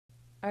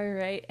All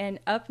right, and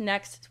up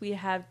next we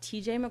have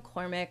TJ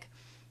McCormick.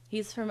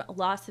 He's from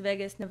Las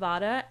Vegas,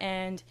 Nevada,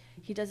 and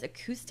he does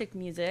acoustic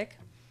music.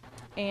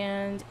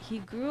 And he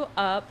grew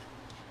up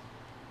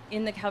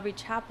in the Calvary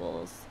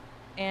chapels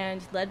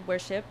and led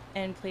worship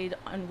and played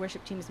on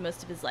worship teams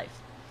most of his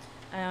life.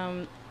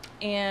 Um,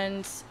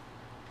 and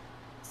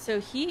so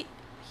he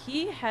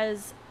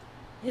has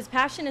his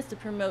passion is to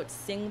promote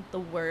sing the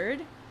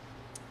word.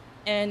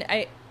 And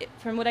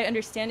from what I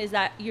understand, is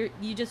that you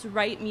just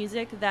write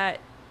music that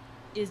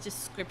is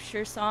just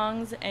scripture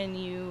songs, and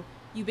you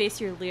base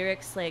your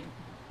lyrics like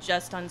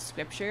just on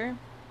scripture.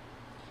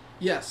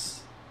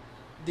 Yes,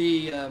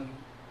 the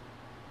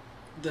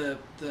the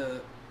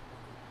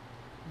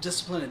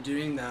discipline of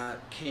doing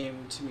that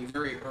came to me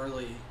very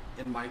early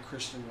in my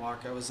Christian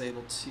walk. I was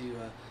able to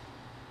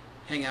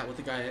hang out with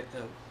a guy at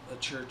a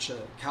church,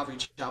 Calvary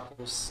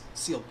Chapel,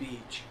 Seal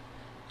Beach,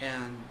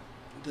 and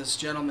this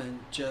gentleman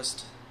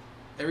just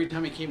every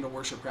time he came to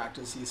worship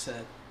practice, he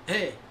said,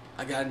 "Hey,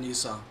 I got a new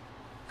song,"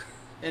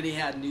 and he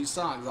had new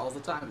songs all the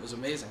time. It was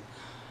amazing,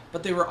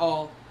 but they were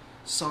all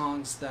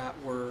songs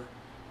that were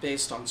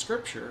based on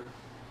scripture,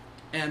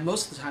 and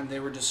most of the time they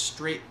were just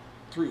straight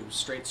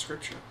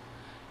scripture.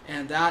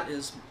 And that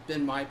has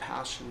been my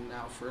passion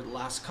now for the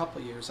last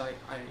couple of years. I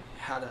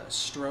had a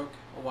stroke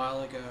a while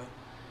ago,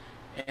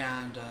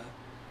 and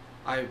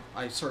I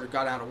sort of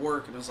got out of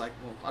work and was like,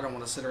 well, I don't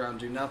want to sit around and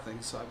do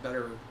nothing, so I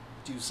better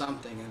do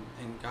something.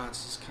 And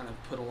God's just kind of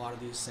put a lot of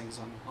these things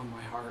on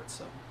my heart.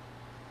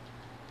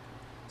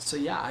 So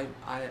yeah,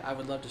 I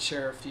would love to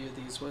share a few of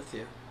these with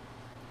you.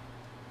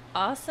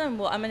 Awesome.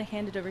 Well, I'm going to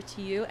hand it over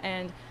to you,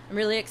 and I'm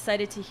really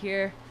excited to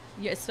hear,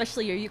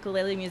 especially your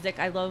ukulele music.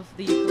 I love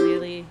the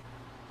ukulele.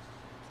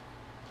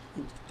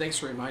 Thanks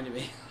for reminding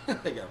me. I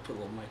gotta put a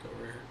little mic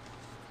over here.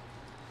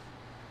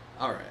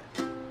 All right.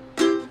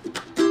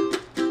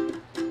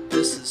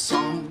 This is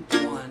Psalm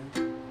 1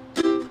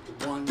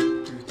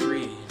 through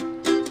 3.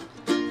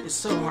 It's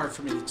so hard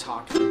for me to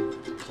talk and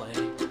play.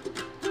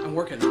 I'm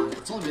working on it.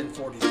 It's only been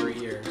 43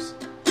 years.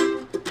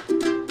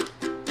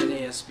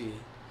 NASB.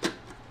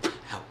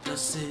 How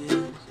blessed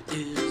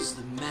is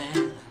the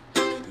man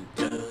who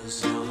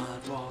does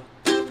not walk,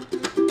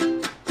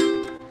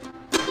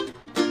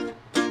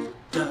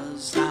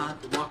 does not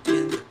walk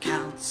in the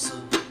counsel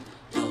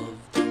of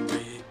the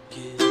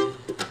wicked,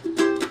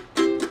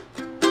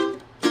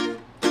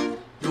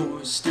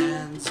 nor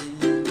stands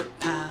in the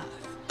path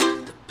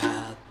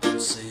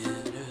of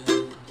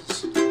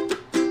sinners,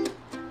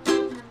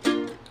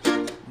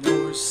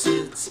 nor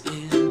sits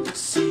in the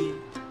seat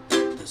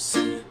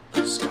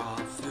of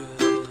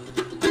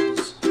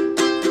scoffers.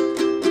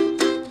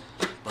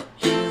 But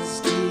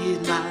his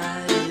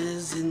delight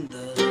is in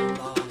the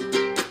law of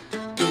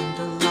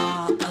the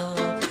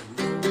Lord.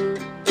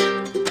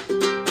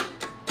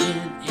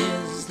 In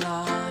his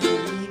law he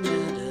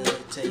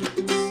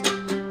meditates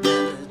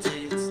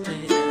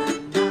day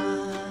and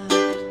night.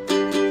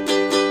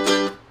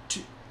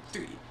 2,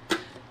 3.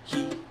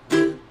 He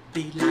will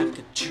be like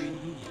a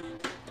tree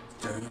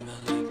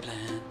firmly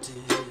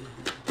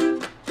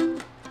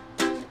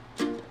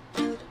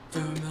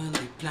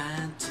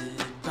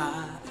planted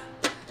by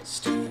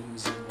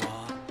streams of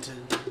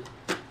water,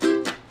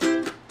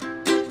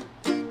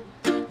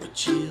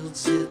 which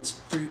yields its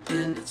fruit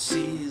in its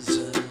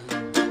season,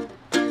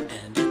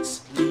 and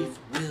its leaf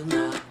will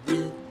not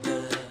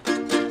wither,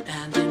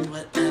 and in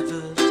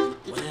whatever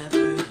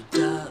he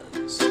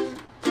does,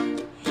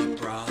 he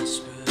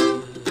prospers.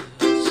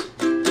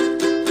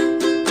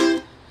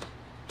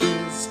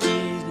 His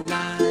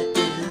delight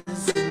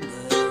is in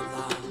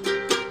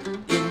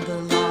the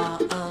law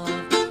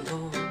of the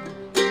Lord.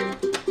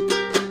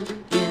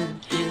 In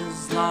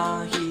his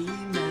law he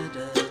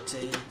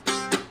meditates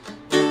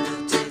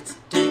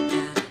day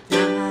and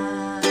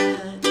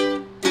night.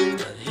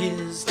 But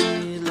his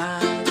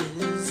delight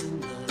is in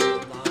the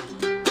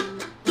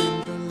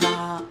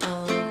law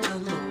of the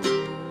Lord.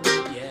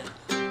 Yeah.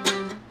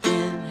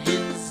 In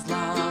his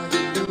law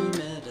he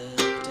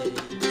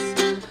meditates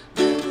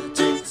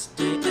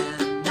day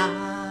and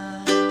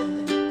night.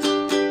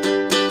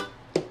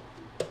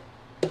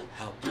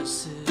 How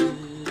blessed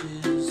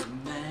is the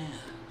man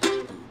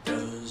who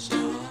does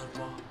not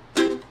walk.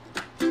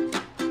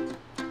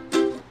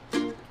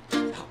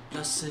 How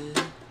blessed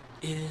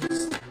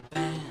is the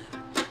man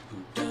who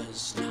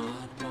does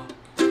not walk.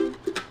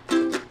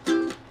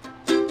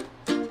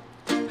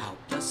 How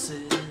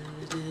blessed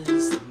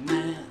is the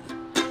man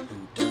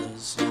who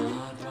does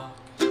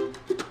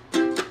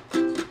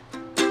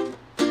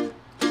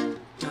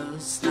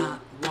not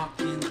walk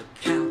in the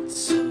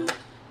counsel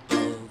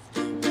of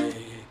the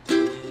wicked.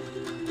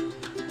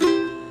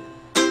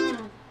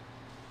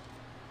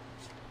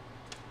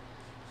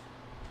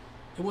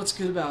 And what's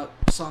good about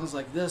songs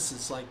like this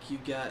is like you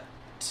get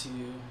to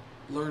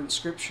learn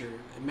scripture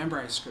and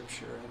memorize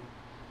scripture. And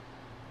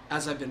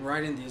as I've been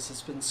writing these,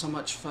 it's been so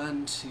much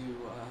fun to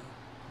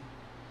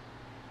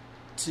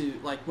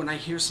like when I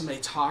hear somebody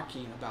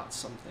talking about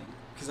something,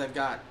 because I've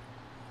got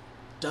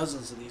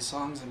dozens of these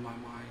songs in my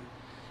mind,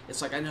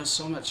 it's like I know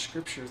so much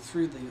scripture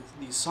through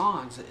these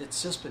songs.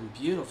 It's just been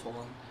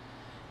beautiful,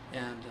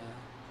 and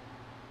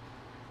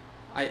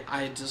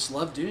I just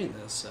love doing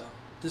this. So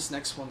this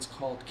next one's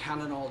called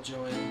Count It All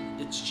Joy.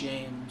 It's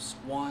James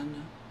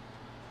 1,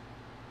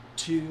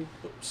 2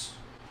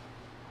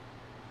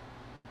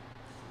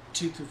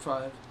 through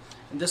 5.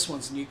 And this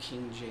one's New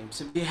King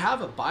James. If you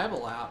have a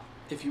Bible app,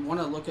 if you want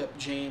to look up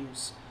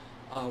James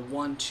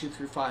 1, 2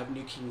 through 5,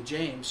 New King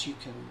James, you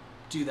can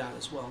do that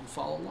as well and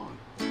follow along.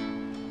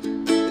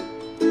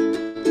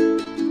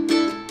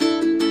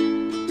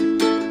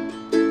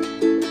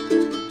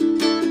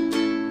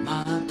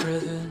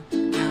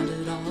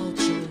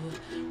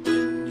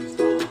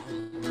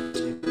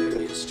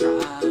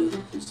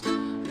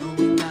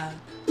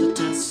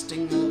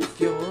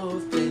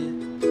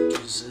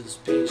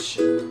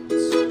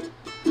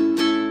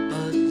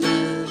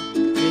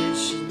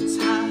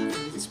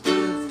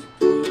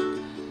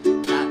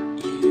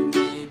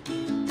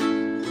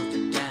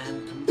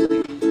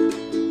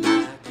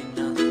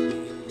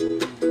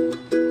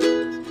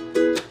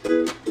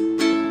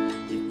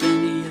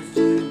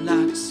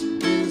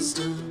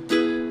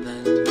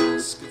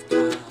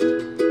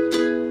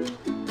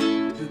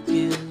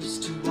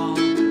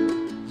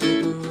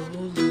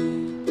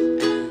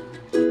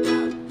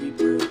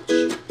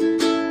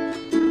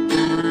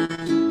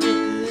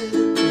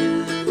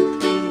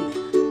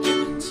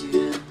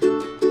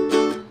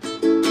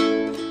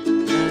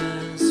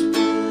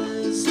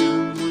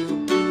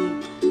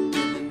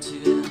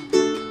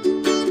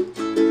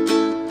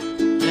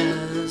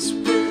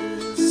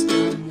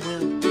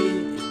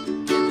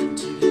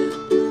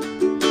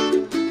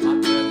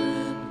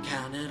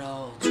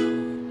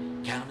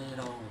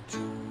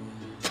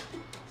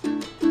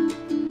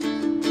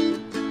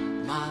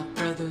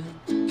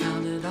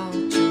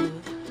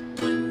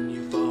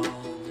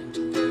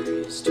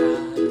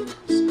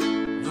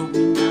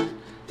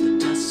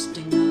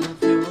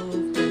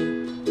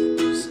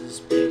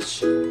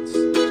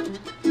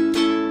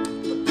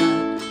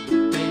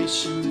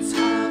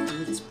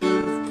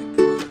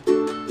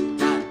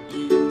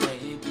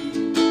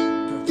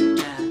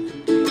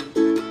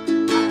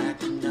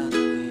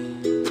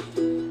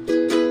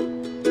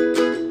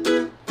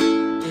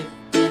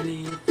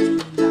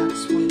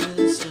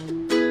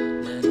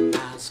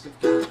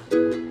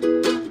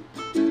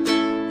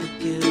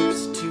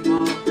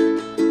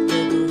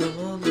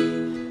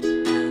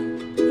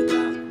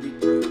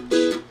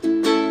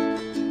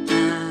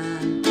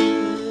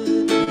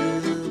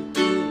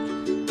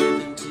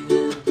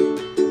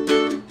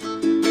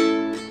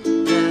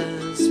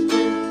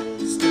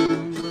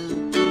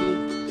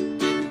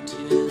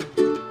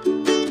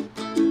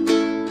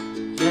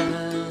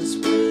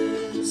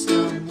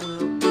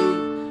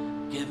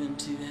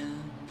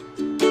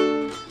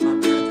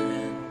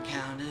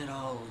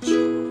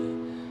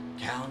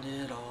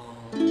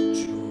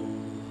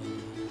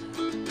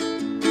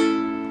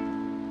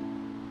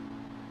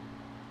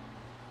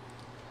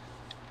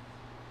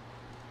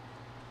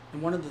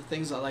 And one of the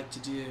things I like to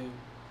do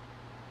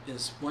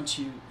is once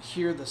you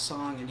hear the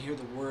song and hear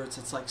the words,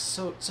 it's like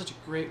such a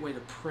great way to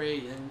pray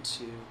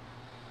into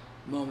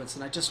moments.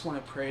 And I just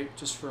want to pray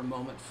just for a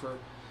moment for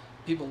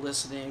people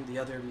listening, the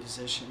other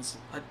musicians.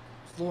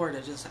 Lord,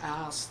 I just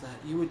ask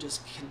that you would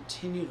just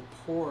continue to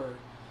pour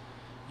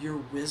your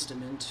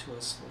wisdom into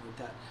us, Lord,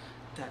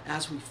 that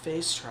as we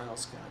face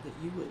trials, God, that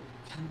you would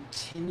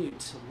continue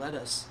to let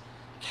us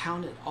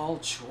count it all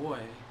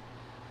joy.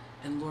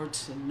 And Lord,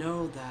 to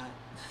know that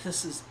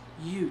this is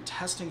you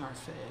testing our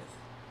faith.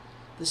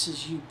 This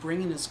is you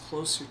bringing us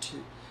closer to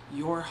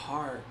your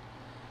heart.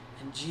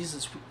 And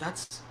Jesus,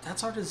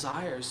 that's our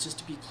desire, is just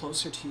to be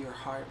closer to your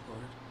heart,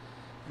 Lord.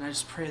 And I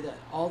just pray that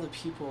all the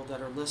people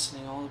that are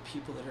listening, all the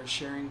people that are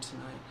sharing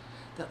tonight,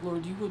 that,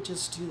 Lord, you would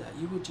just do that.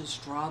 You would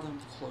just draw them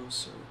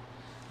closer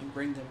and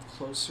bring them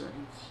closer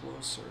and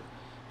closer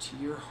to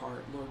your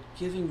heart, Lord,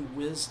 giving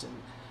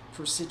wisdom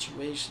for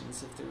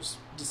situations if there's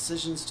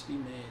decisions to be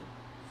made.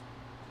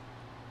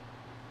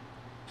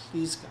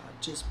 Please, God,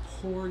 just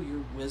pour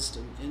your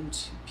wisdom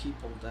into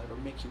people that are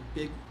making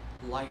big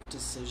life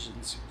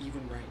decisions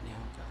even right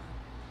now, God.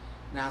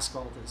 And ask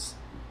all this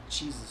in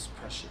Jesus'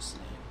 precious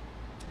name.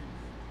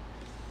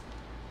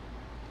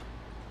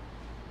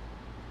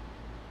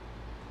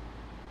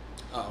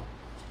 Amen. Oh,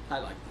 I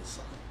like this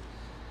song.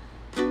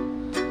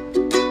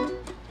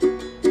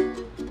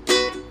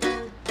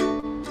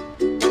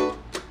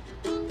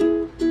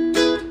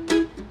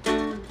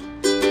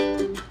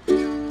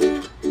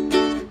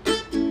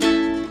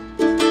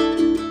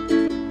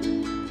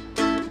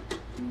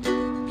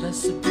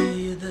 Blessed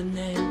be the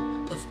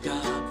name of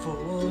God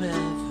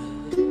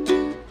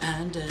forever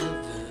and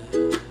ever.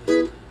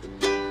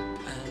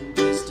 And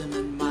wisdom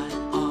and might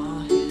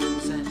are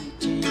his, and he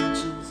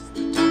changes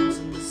the times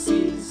and the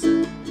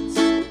seasons.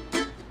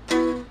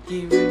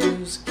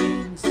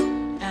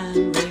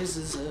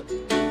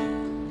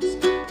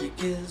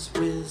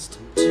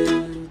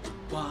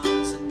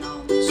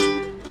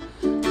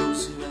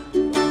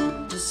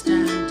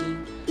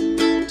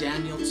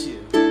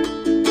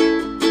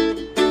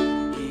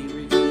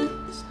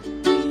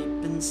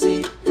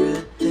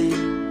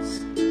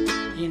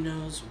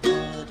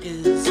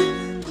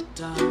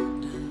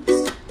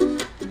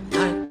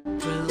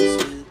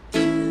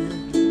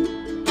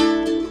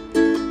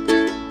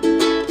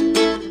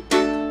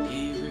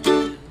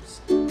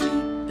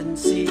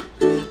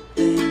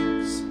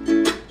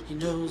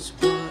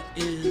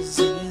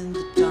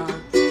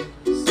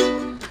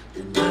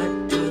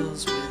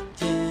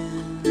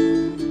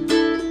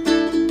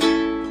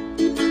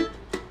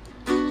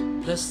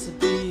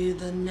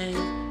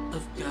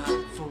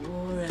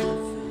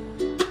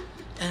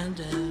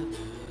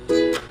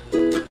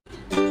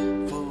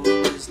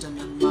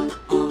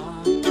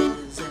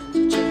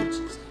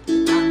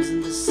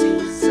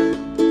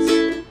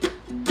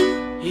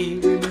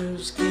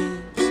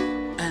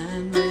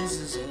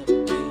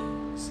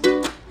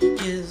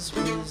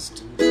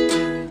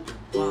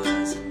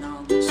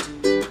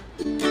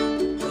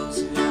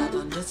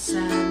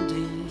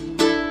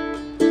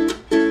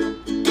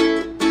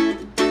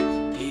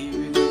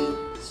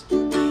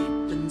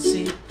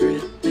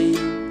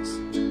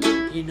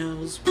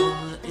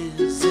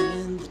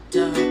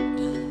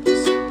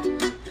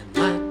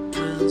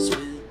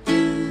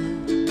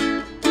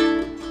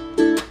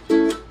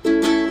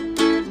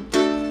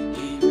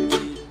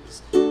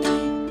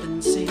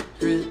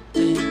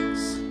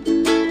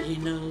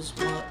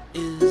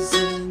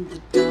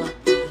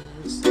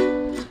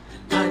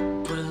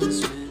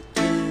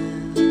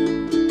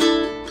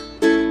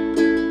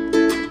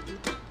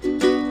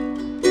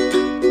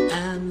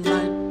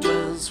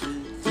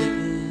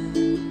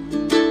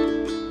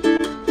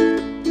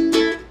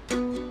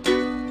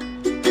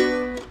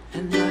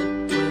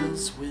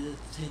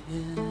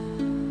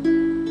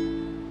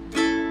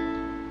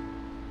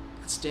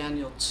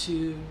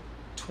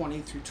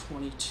 2:20 through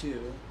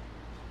 22.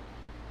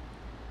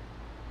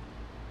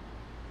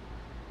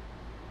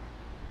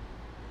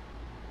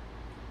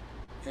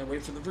 And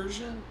wait for the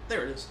version.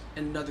 There it is.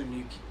 Another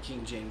New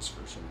King James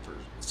version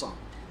song.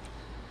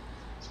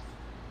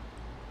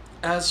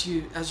 As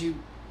you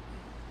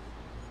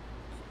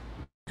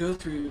go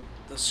through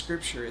the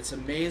scripture, it's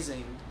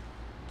amazing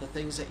the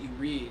things that you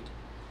read.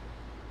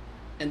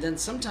 And then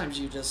sometimes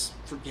you just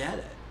forget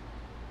it.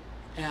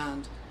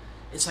 And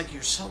it's like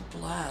you're so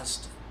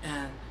blessed.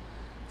 And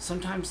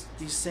sometimes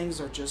these things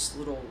are just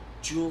little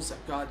jewels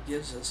that God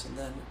gives us, and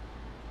then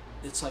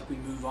it's like we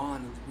move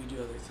on and we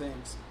do other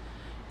things.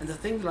 And the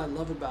thing that I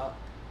love about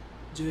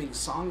doing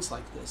songs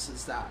like this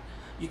is that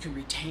you can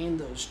retain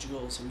those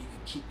jewels and you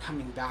can keep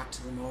coming back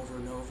to them over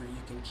and over.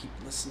 You can keep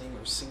listening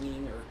or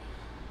singing or,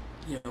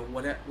 you know,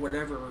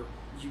 whatever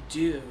you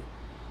do.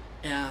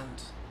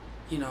 And,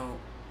 you know,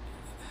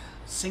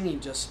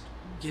 singing just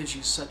gives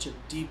you such a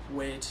deep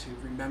way to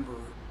remember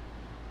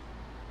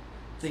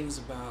things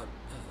about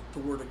the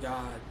Word of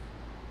God.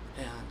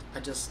 And I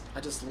just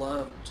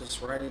love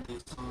just writing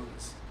these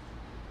songs.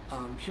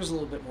 Here's a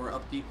little bit more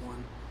upbeat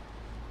one.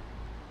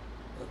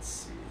 Let's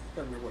see, I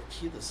don't remember what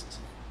key this is.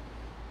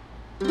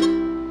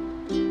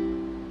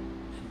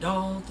 And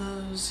all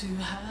those who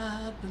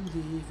had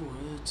believed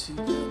were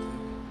together.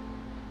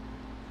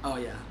 Oh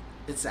yeah,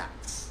 it's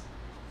Acts.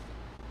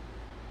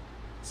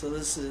 So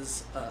this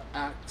is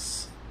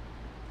Acts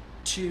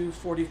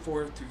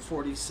 2:44 through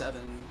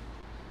 47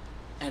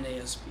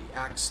 NASB.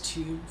 Acts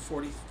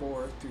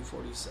 2:44 through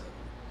 47.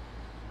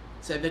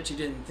 So I bet you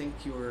didn't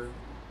think you were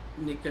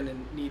going to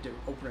need to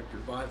open up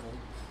your Bible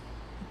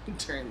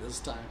during this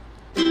time.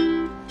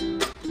 And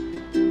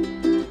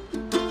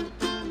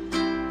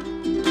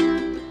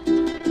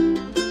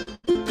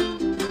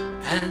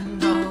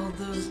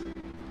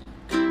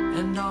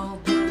all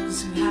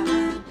those who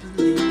had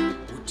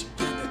believed were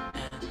together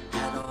and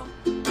had all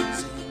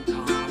things in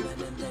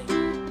common, and they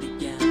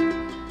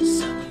began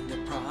selling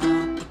their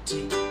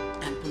property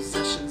and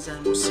possessions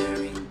and were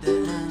sharing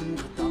them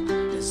with all,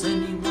 as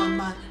anyone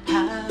might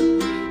have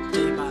need,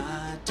 day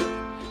by day,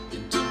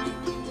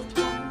 continuing with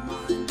one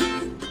mind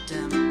in the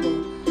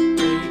temple,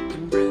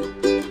 breaking bread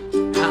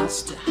from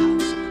house to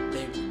house.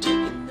 They were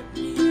taking their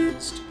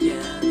meals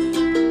together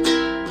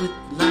with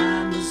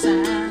gladness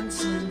and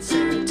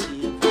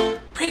sincerity of heart,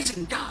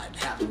 praising God,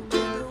 having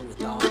favor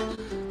with all the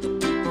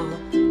people,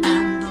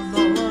 and the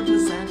Lord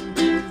was adding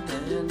to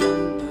their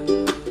number.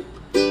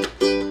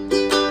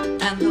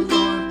 And the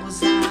Lord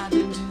was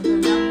adding to their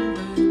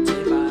number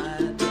day by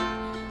day.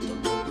 The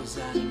Lord was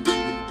adding to their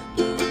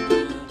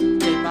number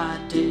day by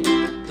day,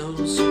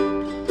 those who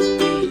were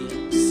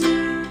being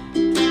saved.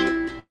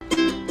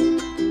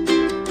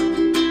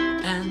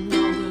 And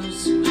all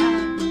those who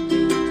had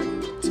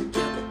believed were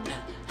together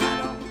and had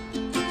all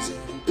things in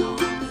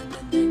common,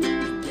 and they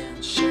began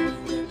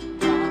sharing their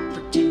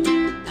property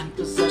and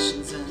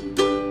possessions and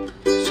were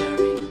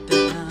sharing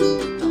them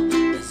with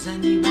all, as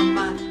anyone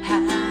might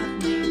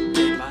have need,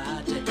 day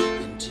by day,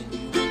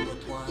 continuing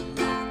with one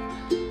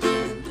heart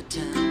in the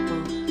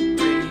temple,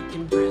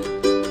 breaking bread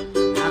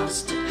from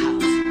house to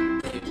house.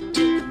 They were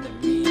taking their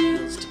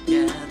meals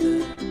together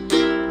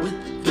with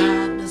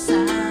gladness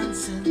and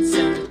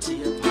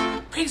sincerity of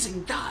heart,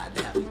 praising God,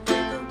 having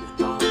favor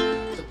with all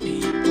the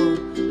people,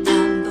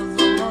 and the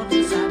Lord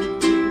was adding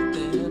to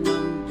their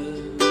number.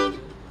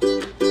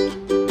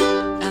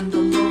 And the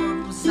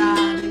Lord was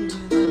adding to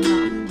their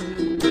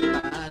number day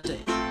by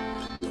day.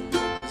 The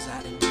Lord was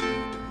adding to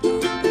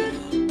their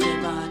number day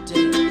by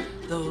day,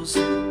 those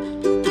who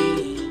were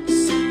being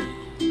saved.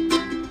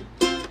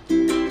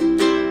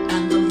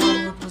 And the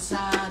Lord was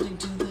adding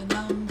to their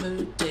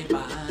number day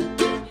by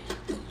day.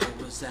 The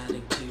Lord was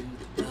adding to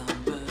the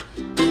number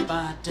day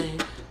by day,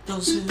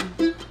 those who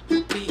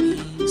were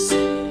being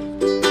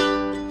saved.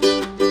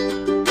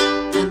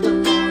 And the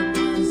Lord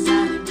was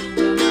adding to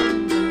their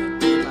number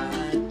day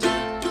by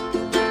day. The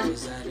Lord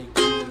was adding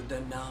to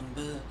their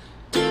number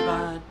day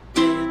by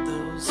day,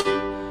 those who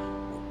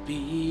were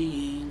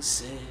being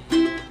saved.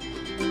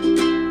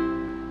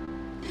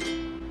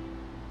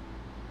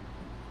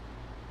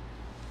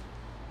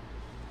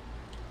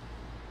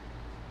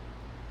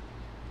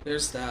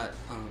 There's that,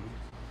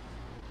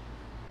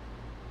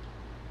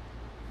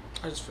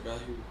 I just forgot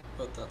who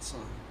wrote that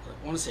song. I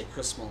want to say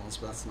Chris Mullins,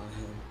 but that's not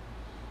him.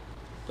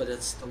 But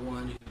it's the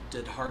one who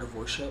did Heart of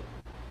Worship.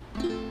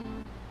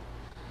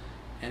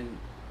 And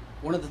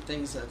one of the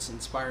things that's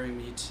inspiring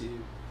me to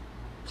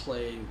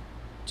play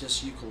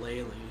just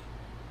ukulele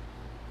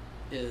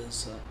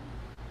is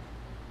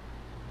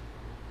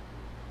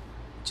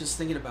just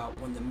thinking about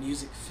when the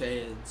music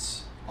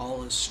fades,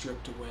 all is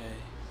stripped away.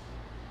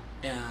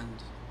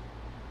 And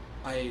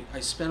I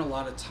spent a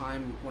lot of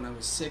time when I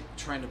was sick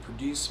trying to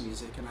produce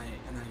music, and I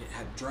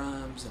had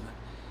drums and I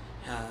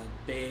had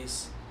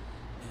bass,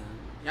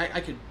 and I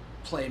could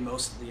play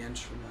most of the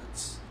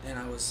instruments, and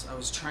I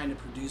was trying to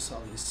produce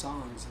all these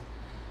songs,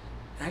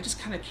 and I just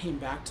kind of came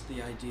back to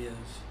the idea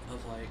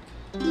of like,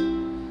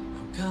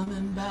 I'm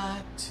coming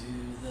back to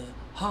the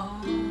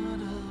heart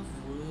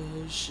of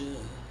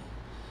worship.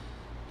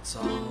 It's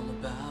all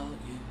about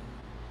you.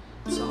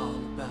 It's all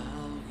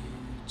about you,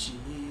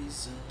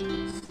 Jesus.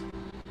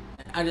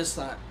 And I just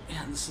thought,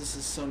 man, this is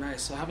so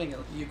nice. So having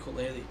a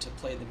ukulele to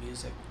play the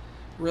music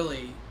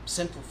really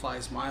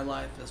simplifies my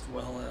life, as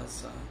well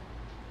as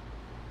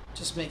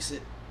just makes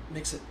it,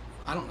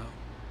 I don't know.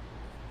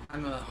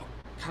 I'm a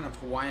kind of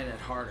Hawaiian at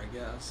heart, I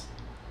guess.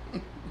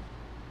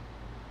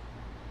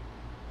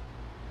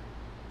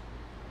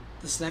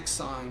 This next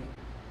song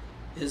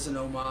is an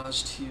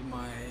homage to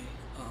my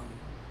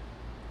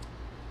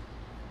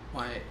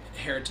my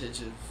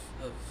heritage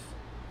of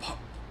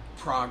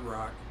prog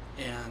rock,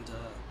 and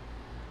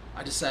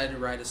I decided to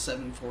write a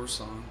 7/4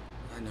 song.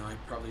 I know I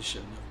probably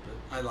shouldn't have, but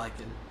I like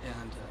it,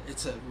 and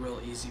it's a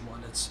real easy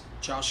one. It's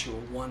Joshua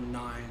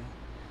 1:9.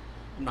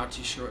 I'm not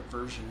too sure what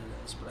version it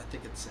is, but I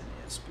think it's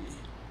NASB.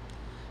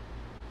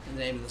 And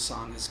the name of the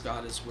song is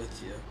God is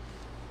With You.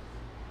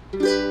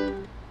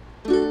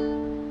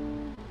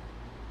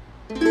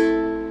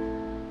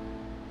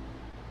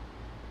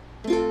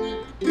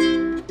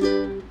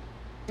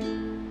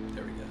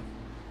 There we go.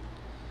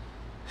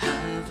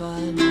 Have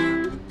I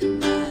not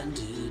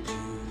commanded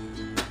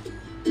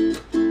you?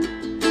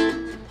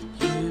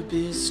 You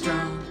be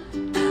strong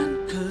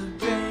and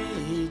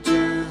courageous.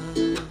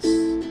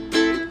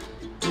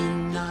 Do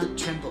not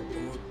tremble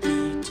or be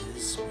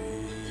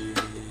dismayed.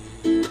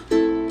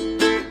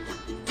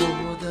 For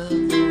the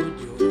Lord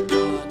your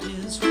God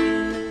is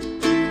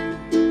with you.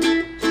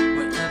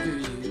 Wherever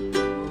you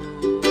go,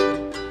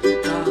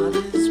 God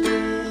is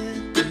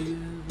with you.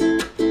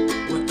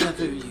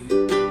 Wherever you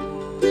go,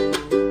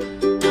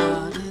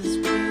 God is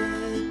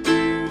with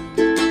you.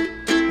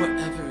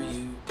 Wherever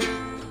you go.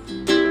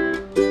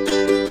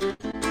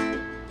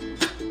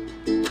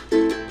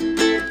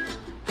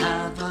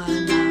 Have I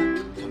not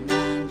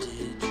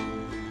commanded you?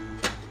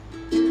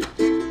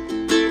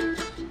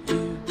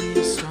 You be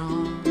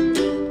strong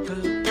and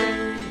courageous.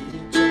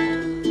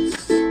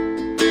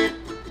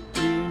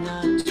 Do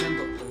not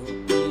tremble or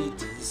be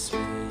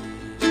dismayed.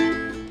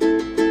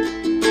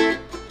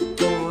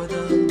 For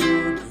the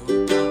Lord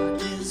your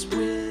God is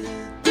with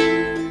you.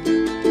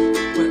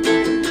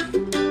 Wherever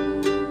you go,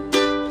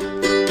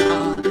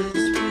 God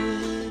is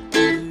with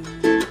you.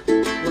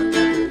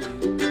 Wherever you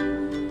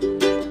go,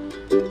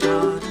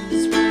 God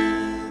is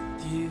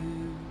with you.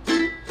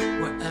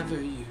 Wherever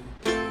you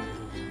go.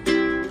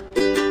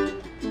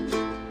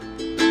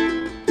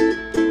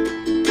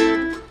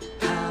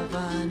 Have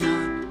I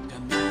not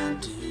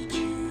commanded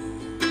you?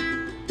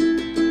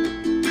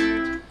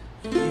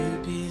 You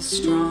be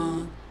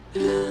strong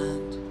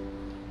and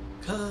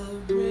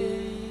courageous.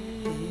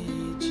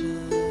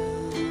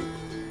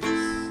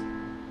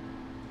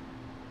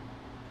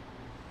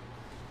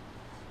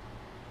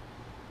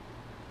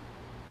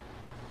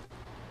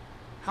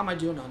 How am I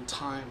doing on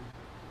time?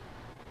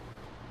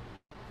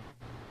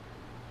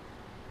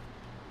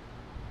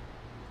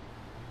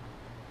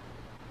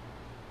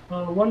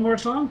 One more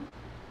song?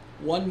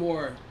 One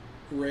more.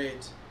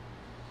 Great.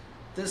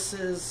 This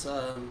is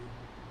out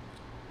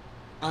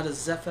of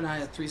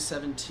Zephaniah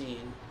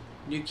 3:17,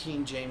 New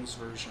King James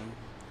Version.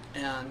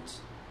 And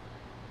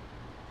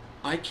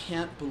I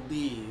can't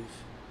believe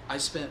I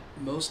spent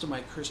most of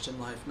my Christian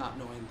life not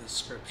knowing this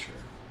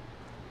scripture.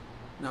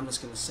 And I'm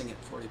just going to sing it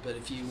for you, but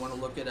if you want to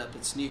look it up,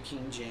 it's New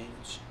King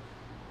James,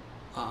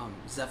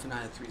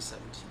 Zephaniah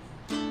 3:17.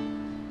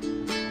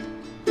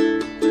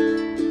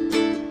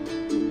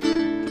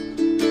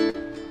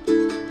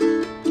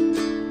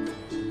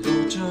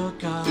 Lord your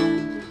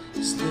God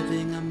is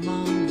living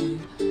among you.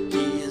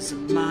 He is a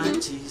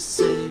mighty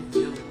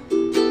Savior. For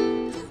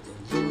the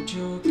Lord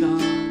your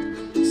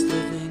God is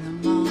living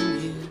among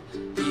you.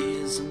 He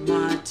is a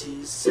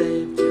mighty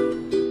Savior.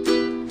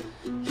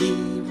 He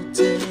will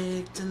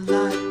take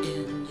delight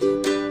in you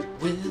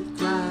with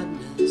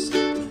gladness.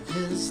 With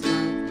his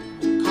love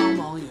will calm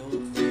all your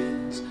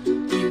fears.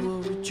 He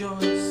will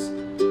rejoice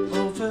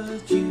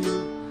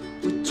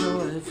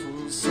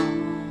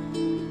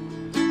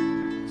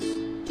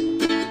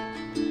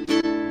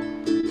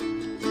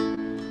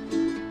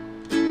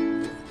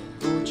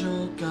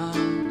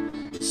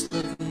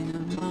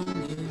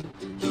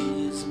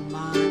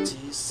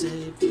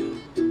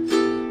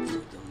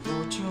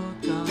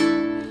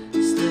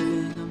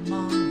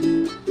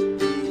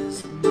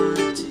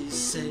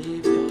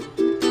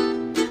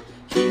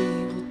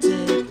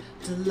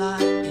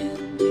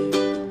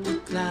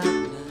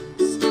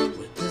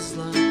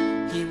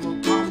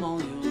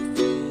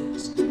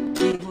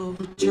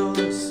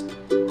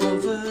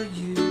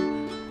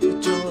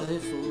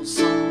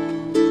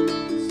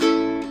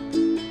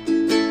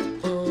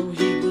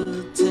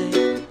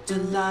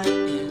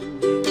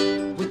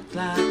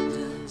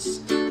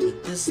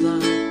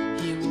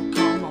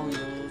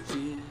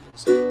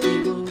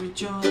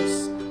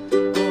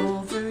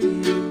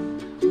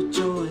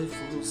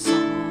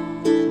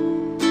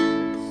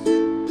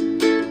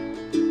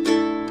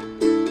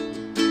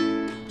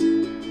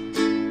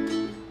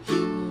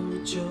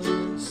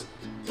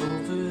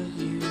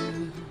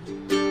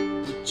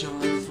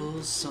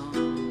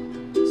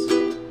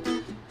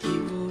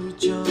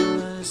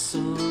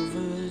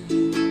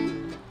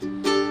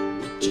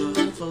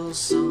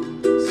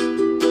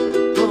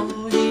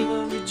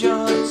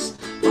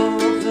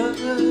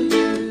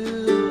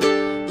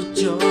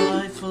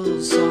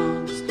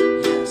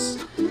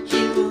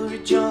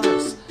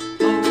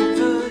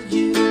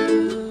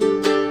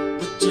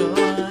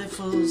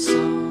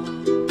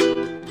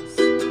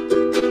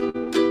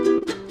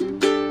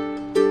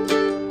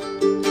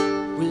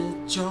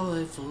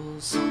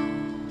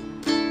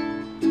songs,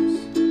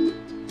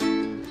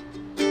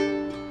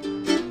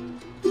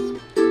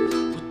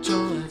 with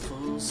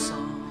joyful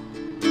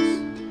songs.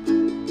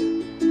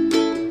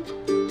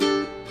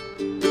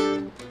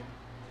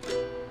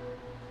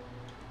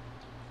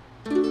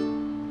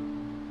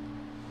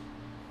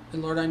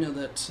 And Lord, I know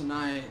that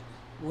tonight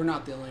we're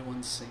not the only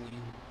ones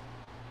singing.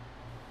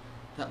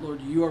 That, Lord,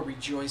 you are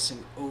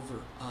rejoicing over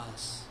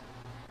us.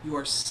 You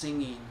are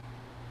singing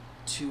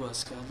to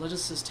us, God. Let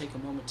us just take a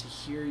moment to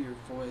hear your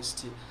voice,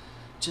 to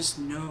just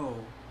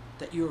know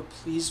that you are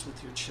pleased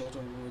with your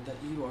children, Lord, that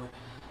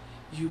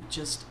you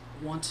just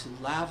want to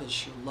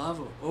lavish your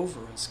love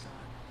over us, God.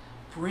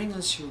 Bring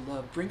us your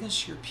love, bring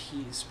us your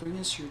peace, bring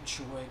us your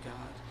joy,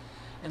 God.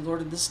 And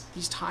Lord, in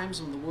these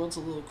times when the world's a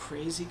little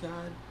crazy,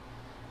 God,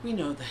 we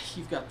know that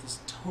you've got this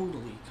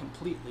totally,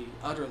 completely,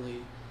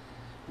 utterly,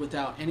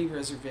 without any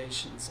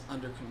reservations,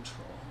 under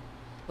control.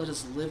 Let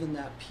us live in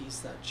that peace,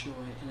 that joy,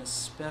 and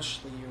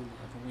especially your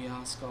love. And we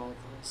ask all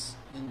this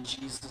in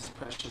Jesus'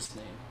 precious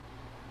name.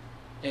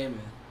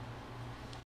 Amen.